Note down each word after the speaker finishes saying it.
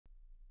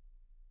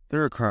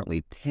There are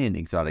currently 10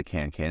 exotic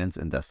hand cannons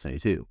in Destiny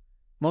 2.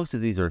 Most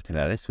of these are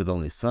kinetics, with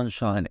only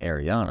Sunshot and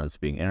Ariana's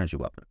being energy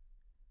weapons.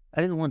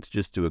 I didn't want to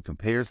just do a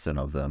comparison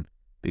of them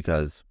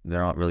because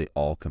they're not really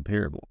all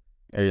comparable.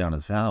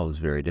 Ariana's Vow is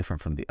very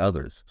different from the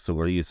others, so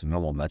would I use the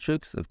normal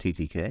metrics of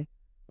TTK,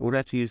 or would I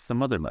have to use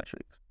some other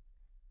metrics?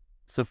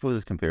 So for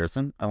this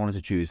comparison, I wanted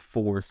to choose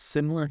 4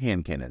 similar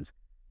hand cannons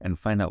and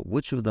find out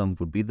which of them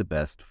would be the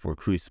best for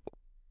Crucible.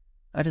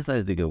 I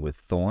decided to go with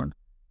Thorn,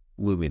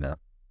 Lumina,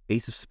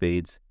 Ace of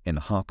Spades, and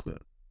Hawkmoon.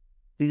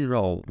 These are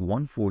all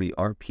 140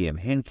 RPM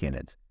hand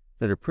cannons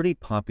that are pretty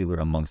popular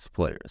amongst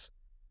players.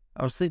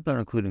 I was thinking about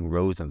including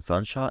Rose and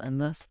Sunshot in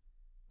this,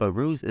 but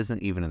Rose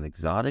isn't even an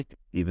exotic,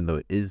 even though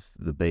it is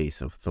the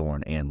base of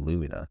Thorn and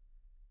Lumina.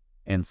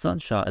 And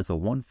Sunshot is a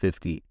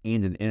 150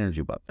 and an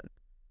energy weapon.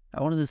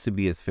 I wanted this to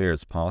be as fair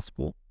as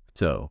possible,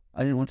 so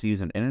I didn't want to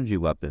use an energy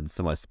weapon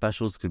so my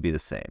specials could be the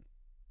same.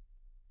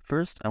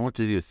 First, I want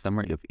to do a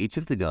summary of each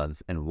of the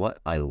guns and what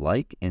I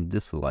like and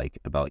dislike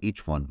about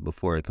each one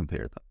before I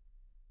compare them.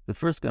 The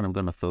first gun I'm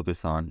going to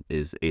focus on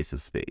is Ace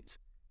of Spades.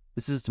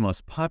 This is the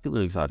most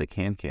popular exotic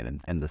hand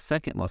cannon and the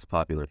second most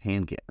popular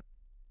hand cannon.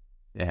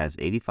 It has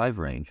 85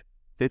 range,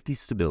 50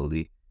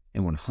 stability,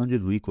 and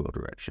 100 recoil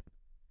direction.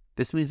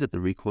 This means that the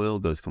recoil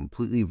goes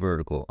completely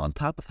vertical on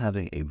top of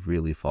having a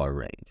really far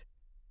range.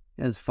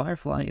 It has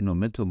Firefly and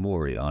Memento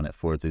Mori on it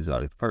for its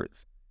exotic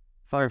perks.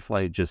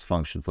 Firefly just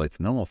functions like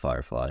the normal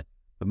Firefly,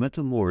 but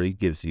Memento Mori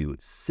gives you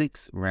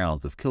 6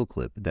 rounds of kill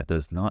clip that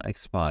does not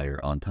expire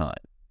on time.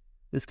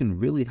 This can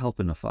really help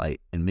in a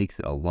fight and makes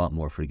it a lot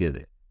more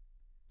forgiving,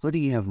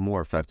 letting you have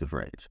more effective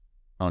range.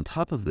 On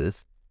top of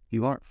this,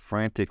 you aren't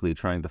frantically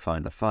trying to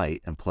find a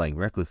fight and playing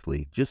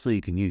recklessly just so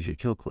you can use your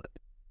kill clip.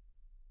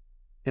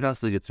 It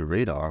also gets a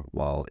radar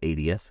while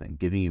ADSing,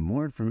 giving you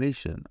more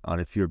information on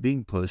if you're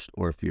being pushed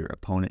or if your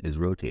opponent is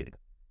rotating.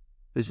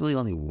 There's really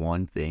only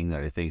one thing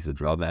that I think is a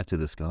drawback to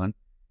this gun,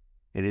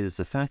 and it is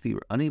the fact that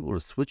you're unable to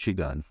switch your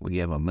gun when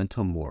you have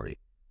Memento Mori,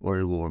 or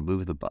it will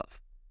remove the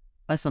buff.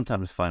 I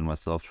sometimes find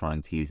myself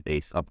trying to use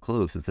Ace up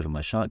close instead of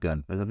my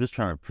shotgun, as I'm just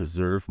trying to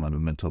preserve my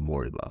Memento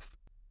Mori buff.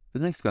 The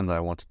next gun that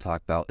I want to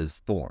talk about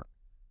is Thorn.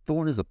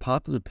 Thorn is a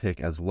popular pick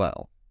as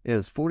well. It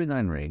has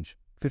 49 range,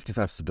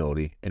 55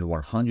 stability, and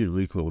 100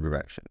 recoil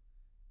direction.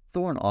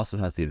 Thorn also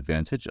has the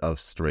advantage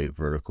of straight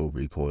vertical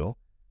recoil,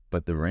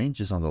 but the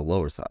range is on the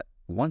lower side.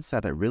 One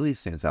stat that really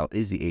stands out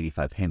is the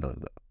 85 handling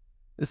though.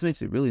 This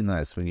makes it really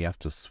nice when you have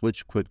to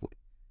switch quickly.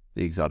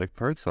 The exotic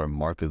perks are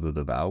Mark of the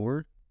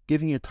Devourer,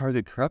 giving your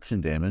target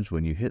corruption damage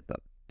when you hit them.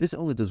 This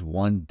only does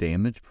 1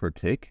 damage per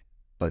tick,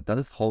 but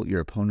does halt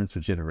your opponent's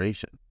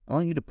regeneration,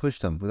 allowing you to push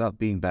them without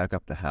being back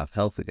up to half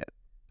health again.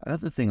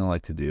 Another thing I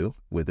like to do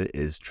with it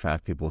is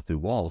track people through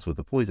walls with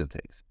the poison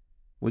takes.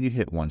 When you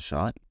hit one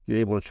shot, you're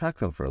able to track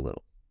them for a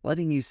little,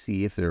 letting you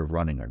see if they're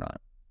running or not.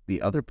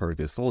 The other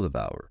perk is Soul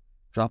Devourer,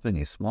 dropping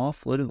a small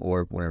floating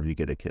orb whenever you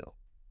get a kill.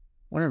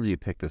 Whenever you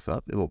pick this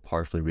up, it will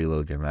partially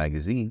reload your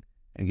magazine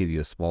and give you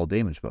a small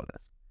damage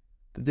bonus.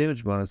 The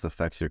damage bonus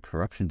affects your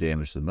corruption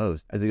damage the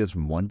most, as it goes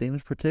from 1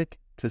 damage per tick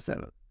to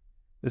 7.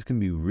 This can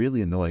be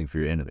really annoying for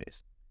your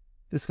enemies.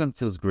 This gun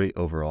feels great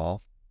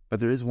overall, but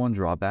there is one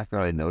drawback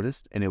that I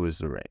noticed, and it was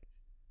the range.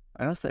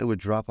 I noticed that it would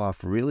drop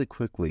off really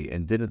quickly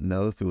and didn't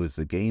know if it was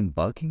the game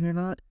bugging or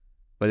not,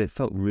 but it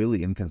felt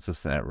really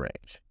inconsistent at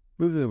range.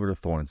 Moving over to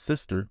Thorn's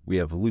sister, we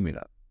have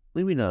Lumina.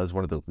 Lumina is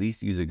one of the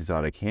least used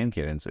exotic hand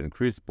cannons in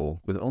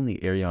Crucible, with only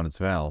Ariana's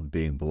Vow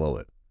being below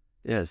it.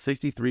 It has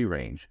 63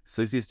 range,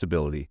 60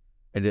 stability,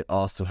 and it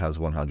also has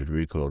 100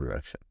 recoil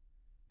direction.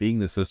 Being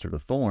the sister to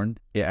Thorn,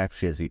 it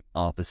actually has the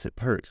opposite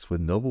perks, with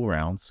Noble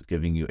Rounds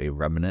giving you a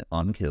Remnant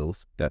on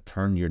kills that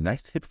turn your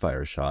next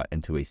hipfire shot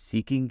into a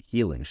Seeking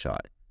Healing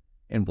shot,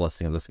 and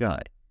Blessing of the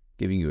Sky,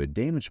 giving you a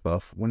damage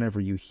buff whenever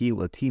you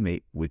heal a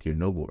teammate with your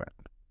Noble Round.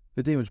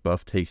 The damage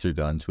buff takes your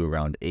gun to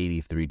around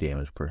 83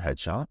 damage per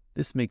headshot.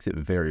 This makes it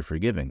very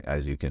forgiving,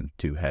 as you can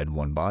 2-head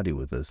 1 body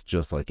with this,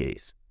 just like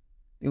Ace.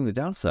 The only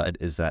downside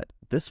is that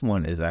this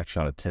one is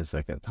actually on a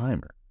 10-second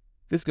timer.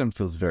 This gun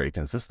feels very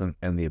consistent,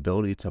 and the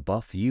ability to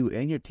buff you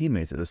and your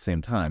teammates at the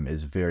same time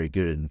is very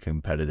good in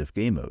competitive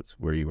game modes,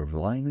 where you are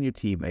relying on your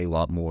team a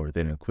lot more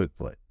than in quick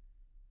play.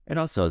 It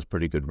also has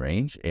pretty good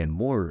range, and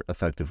more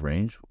effective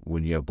range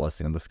when you have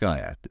Blessing of the Sky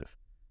active.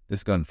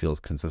 This gun feels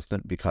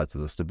consistent because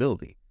of the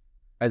stability.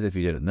 As if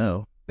you didn't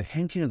know, the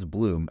hand cannon's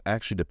bloom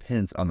actually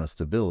depends on the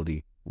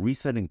stability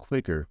resetting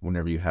quicker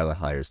whenever you have a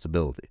higher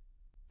stability.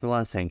 The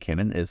last hand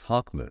cannon is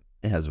Hawkmoon.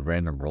 It has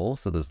random roll,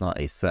 so there's not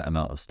a set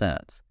amount of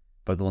stats,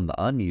 but the one that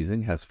I'm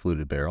using has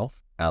Fluted Barrel,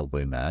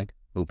 Alloy Mag,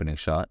 Opening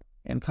Shot,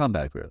 and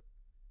Combat Grip.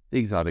 The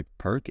exotic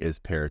perk is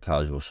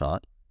Paracasual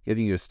Shot,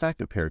 giving you a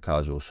stack of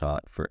Paracasual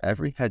Shot for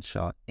every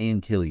headshot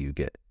and kill you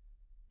get,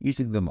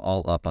 using them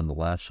all up on the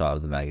last shot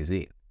of the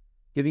magazine,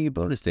 giving you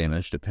bonus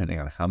damage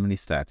depending on how many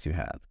stacks you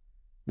have.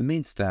 The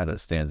main stat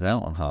that stands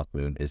out on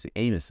Hawkmoon is the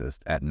aim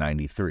assist at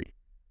 93,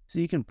 so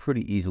you can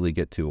pretty easily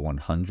get to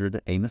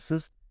 100 aim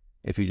assist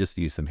if you just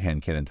use some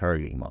hand cannon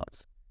targeting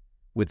mods.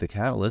 With the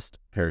Catalyst,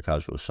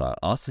 Paracasual Shot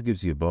also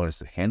gives you a bonus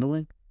to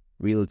handling,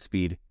 reload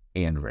speed,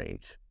 and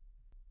range.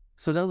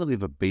 So now that we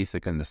have a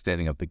basic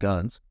understanding of the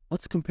guns,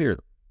 let's compare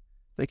them.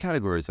 The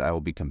categories I will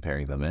be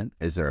comparing them in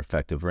is their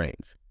effective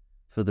range,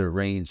 so their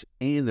range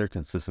and their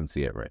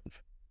consistency at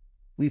range.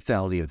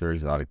 Lethality of their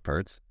exotic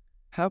perks,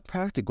 how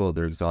practical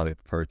their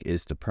exotic perk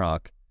is to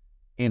proc,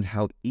 and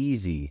how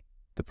easy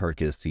the perk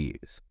is to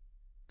use.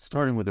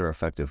 Starting with their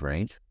effective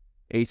range,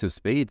 Ace of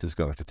Spades is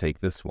going to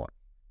take this one.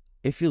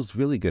 It feels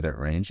really good at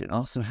range and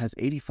also has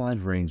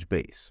 85 range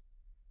base.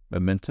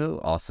 Memento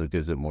also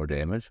gives it more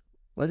damage.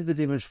 Letting the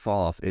damage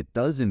fall off it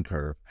does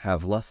incur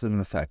have less of an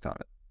effect on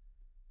it.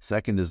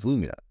 Second is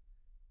Lumina.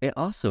 It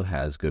also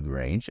has good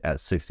range at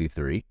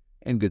 63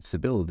 and good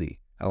stability,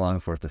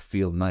 allowing for it to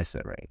feel nice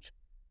at range.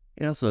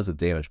 It also has a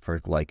damage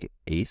perk like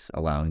Ace,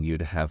 allowing you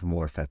to have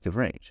more effective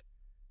range.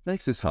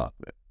 Next is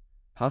Hawkmoon.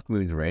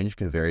 Hawkmoon's range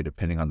can vary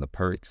depending on the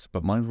perks,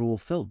 but Mind Rule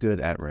felt good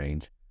at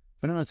range,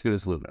 but not as good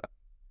as Lumina.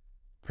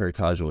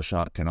 Paracasual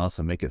Shot can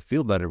also make it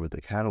feel better with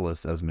the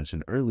Catalyst as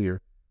mentioned earlier,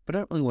 but I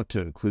don't really want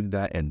to include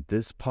that in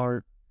this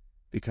part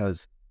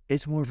because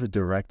it's more of a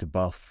direct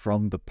buff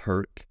from the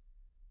perk.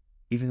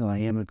 Even though I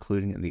am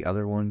including it in the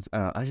other ones,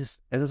 it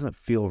doesn't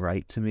feel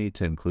right to me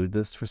to include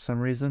this for some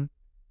reason.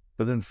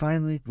 But then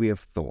finally, we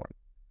have Thorn.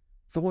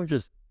 Thorn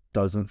just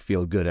doesn't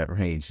feel good at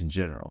range in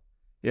general.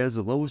 It has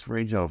the lowest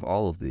range out of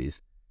all of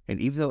these, and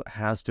even though it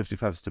has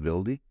 55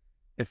 stability,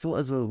 it felt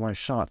as though my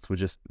shots would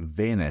just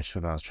vanish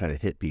when I was trying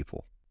to hit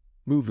people.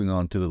 Moving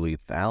on to the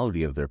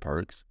lethality of their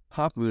perks,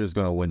 Hawkmoon is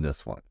going to win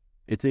this one.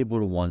 It's able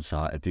to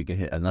one-shot if you can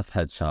hit enough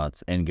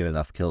headshots and get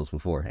enough kills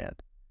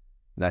beforehand.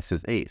 Next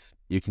is Ace.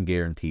 You can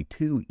guarantee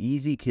 2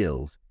 easy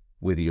kills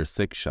with your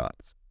 6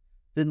 shots.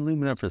 Then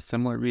Lumina for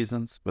similar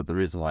reasons, but the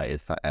reason why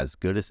it's not as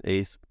good as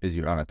Ace is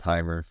you're on a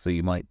timer, so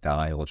you might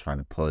die while trying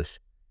to push,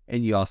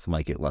 and you also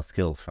might get less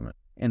kills from it.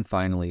 And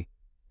finally,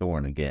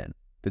 Thorn again.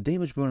 The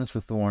damage bonus for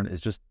Thorn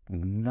is just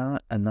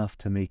not enough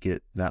to make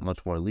it that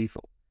much more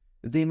lethal.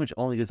 The damage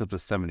only gets up to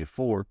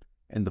 74,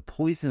 and the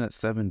poison at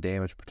 7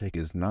 damage per tick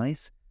is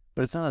nice,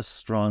 but it's not as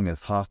strong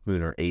as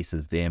Hawkmoon or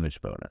Ace's damage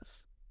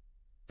bonus.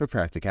 For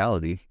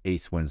practicality,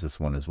 Ace wins this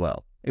one as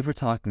well. If we're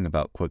talking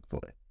about quick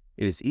play,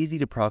 it is easy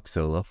to proc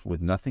solo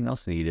with nothing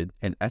else needed,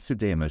 and extra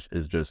damage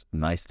is just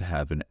nice to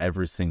have in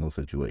every single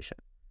situation.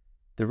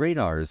 The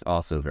radar is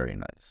also very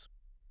nice.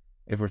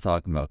 If we're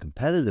talking about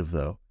competitive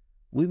though,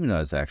 Lumina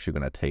is actually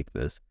going to take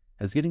this,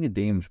 as getting a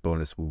damage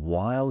bonus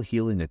while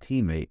healing a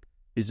teammate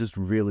is just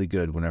really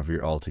good whenever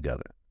you're all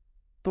together.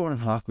 Thorn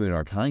and Hawkmoon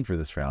are tying for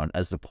this round,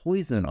 as the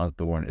poison on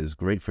Thorn is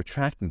great for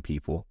tracking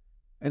people,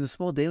 and the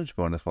small damage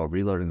bonus while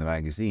reloading the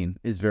magazine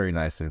is very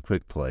nice in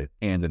quick play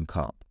and in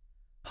comp.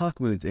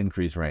 Hawkmoon's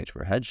increased range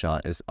per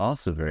headshot is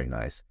also very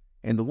nice,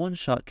 and the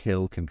one-shot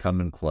kill can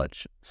come in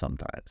clutch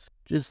sometimes,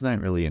 just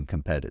not really in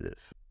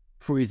competitive.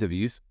 For ease of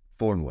use,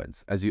 Thorn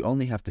wins, as you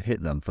only have to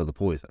hit them for the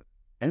poison.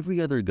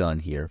 Every other gun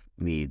here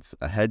needs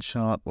a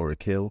headshot or a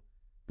kill,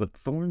 but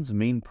Thorn's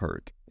main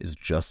perk is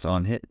just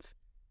on hits.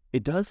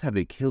 It does have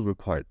a kill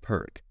required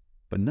perk,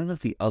 but none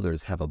of the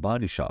others have a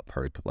body shot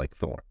perk like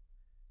Thorn.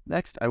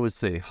 Next, I would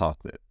say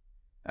Hawkmoon,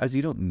 as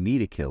you don't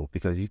need a kill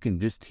because you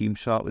can just team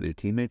shot with your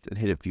teammates and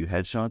hit a few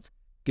headshots,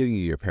 giving you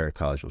your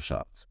paracasual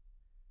shots.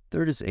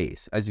 Third is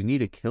Ace, as you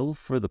need a kill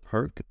for the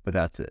perk, but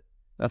that's it.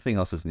 Nothing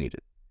else is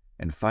needed.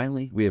 And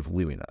finally, we have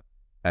Lumina,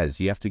 as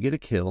you have to get a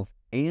kill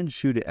and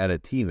shoot it at a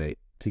teammate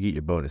to get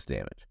your bonus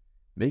damage,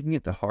 making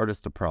it the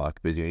hardest to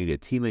proc because you need a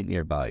teammate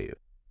nearby you.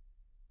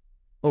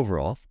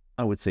 Overall,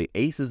 I would say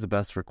Ace is the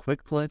best for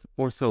quick play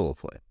or solo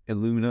play,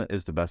 and Lumina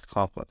is the best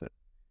comp weapon.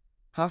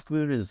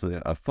 Hawkmoon is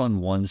a fun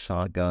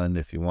one-shot gun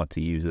if you want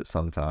to use it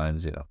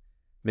sometimes,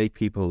 make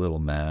people a little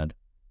mad,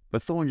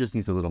 but Thorn just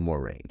needs a little more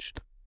range.